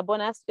sponsor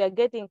bonus, you are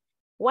getting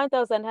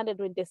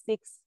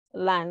 1,126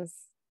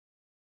 Rands.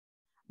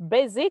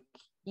 Basic,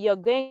 you're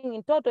going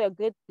in total,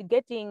 you're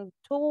getting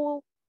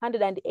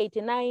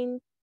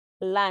 289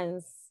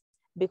 Rands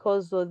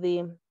because of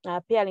the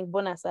pairing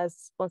bonus as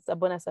sponsor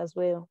bonus as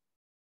well.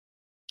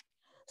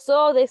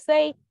 So they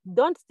say,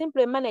 don't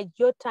simply manage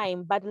your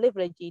time, but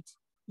leverage it.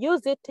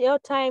 use it, your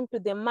time to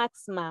the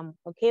maximum,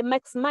 okay?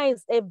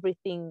 Maximize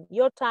everything,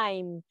 your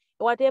time,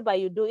 whatever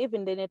you do,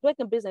 even the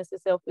networking business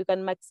itself, you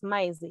can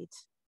maximize it.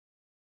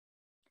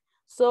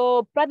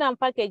 So platinum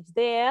package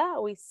there,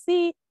 we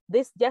see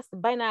this just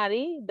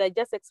binary, they're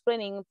just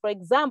explaining, for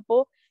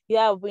example, you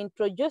have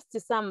introduced to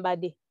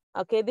somebody,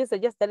 okay? This is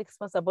just direct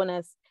sponsor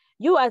bonus.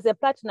 You as a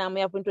platinum,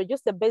 you have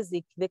introduced a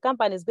basic, the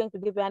company is going to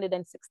give you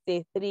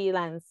 163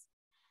 lands.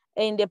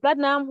 In the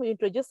platinum, you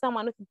introduce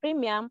someone with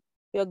premium,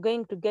 you're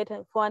going to get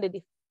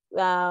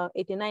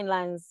 489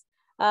 lands.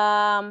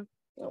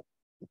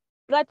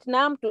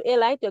 Platinum to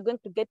elite, you're going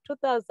to get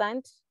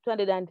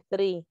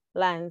 2,203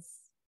 lands.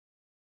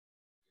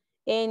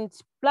 And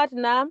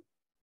platinum,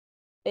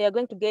 you're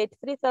going to get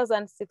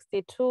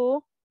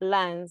 3,062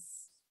 lands.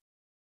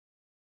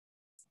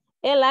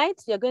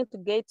 Elite, you're going to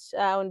get,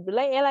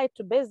 elite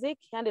to basic,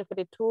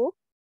 142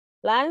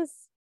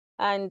 lands.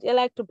 And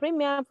elite to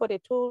premium,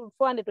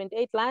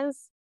 428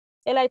 lands.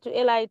 Elite to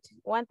elite,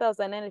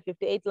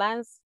 1,958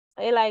 lands.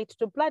 Elite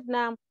to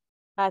platinum,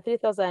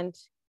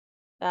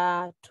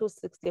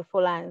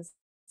 3,264 lands.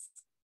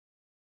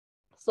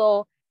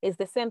 So it's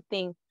the same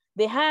thing.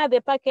 The higher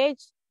the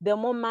package, the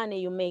more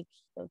money you make,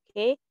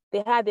 okay?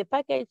 The higher the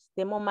package,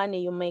 the more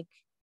money you make.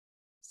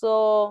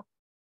 So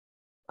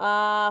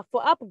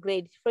for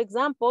upgrade, for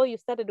example, you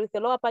started with a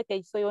lower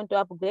package, so you want to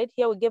upgrade.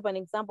 Here we give an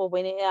example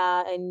when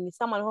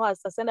someone who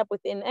has signed up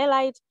with an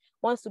elite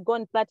wants to go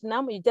on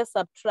platinum, you just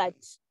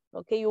subtract,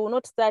 okay? You will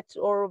not start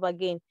all over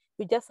again.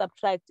 You just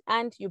subtract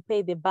and you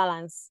pay the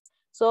balance.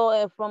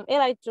 So from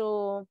elite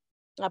to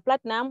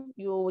platinum,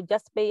 you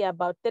just pay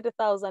about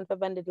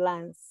 30,500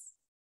 lands.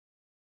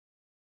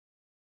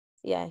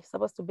 Yeah, it's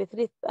supposed to be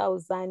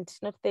 3,000,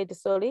 not 30,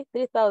 sorry,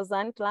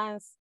 3,000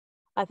 lands,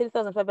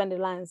 3,500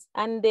 lands.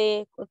 And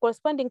the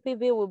corresponding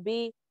PV will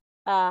be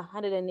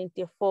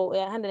 192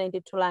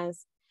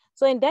 lands.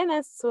 So in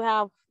DYNACE, we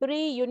have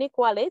 3 unique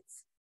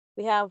wallets.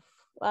 We have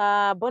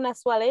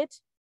bonus wallet,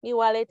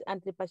 e-wallet,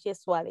 and the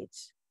purchase wallet.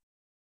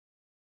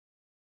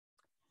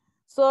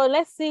 So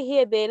let's see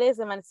here the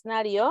Leseman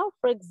scenario.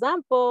 For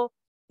example,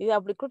 you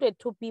have recruited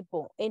 2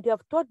 people and you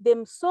have taught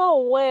them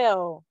so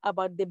well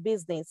about the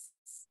business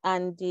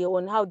and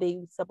on how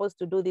they're supposed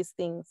to do these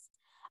things.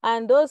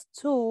 And those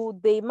 2,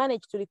 they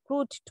managed to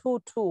recruit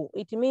 2.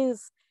 It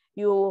means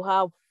you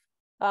have,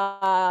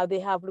 they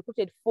have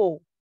recruited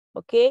 4,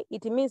 okay?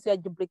 It means you are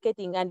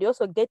duplicating and you're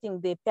also getting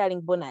the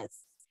pairing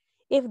bonus.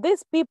 If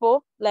these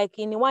people, like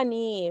in 1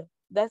 year,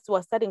 that's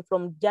what's starting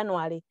from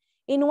January,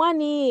 in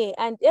 1 year,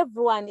 and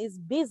everyone is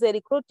busy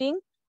recruiting,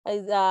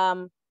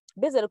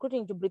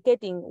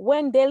 duplicating.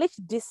 When they reach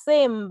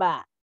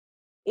December,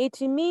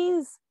 it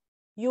means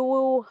you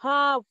will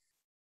have,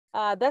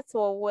 that's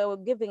what we're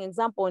giving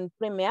example in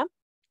Premier,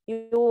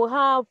 you will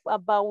have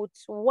about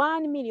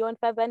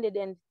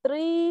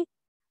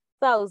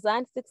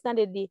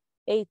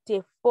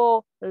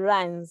 1,503,684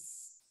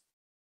 runs.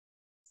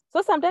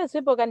 So sometimes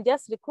people can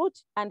just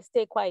recruit and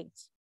stay quiet,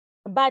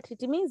 but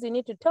it means you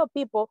need to tell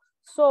people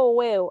so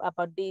well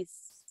about this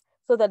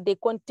so that they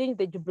continue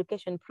the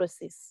duplication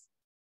process.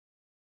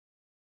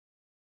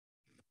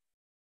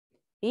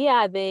 Here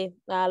are the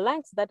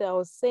links that I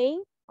was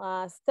saying.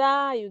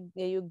 Star, you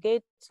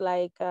get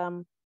like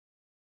the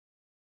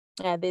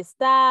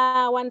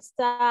star, 1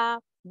 star,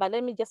 but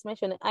let me just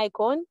mention an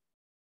icon.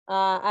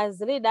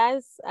 As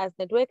leaders, as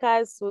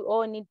networkers, we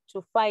all need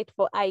to fight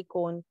for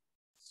icon.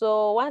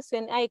 So once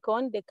you're an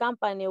icon, the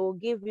company will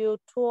give you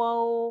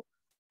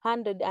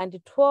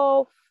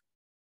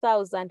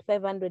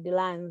 212,500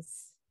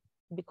 lands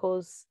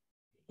because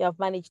you have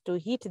managed to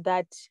hit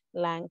that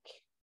rank.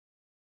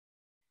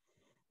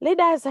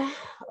 Leaders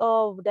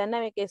of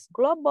DYNACE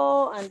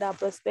Global and our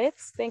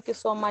prospects, thank you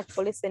so much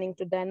for listening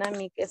to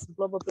DYNACE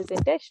Global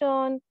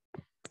presentation.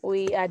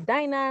 We are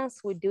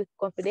DYNACE, we do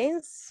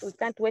confidence. We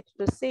can't wait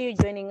to see you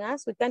joining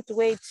us. We can't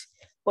wait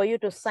for you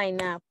to sign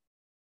up.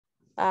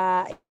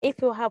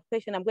 If you have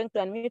questions, I'm going to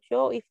unmute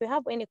you. If you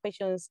have any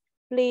questions,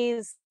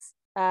 please,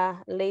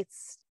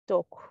 let's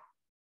talk.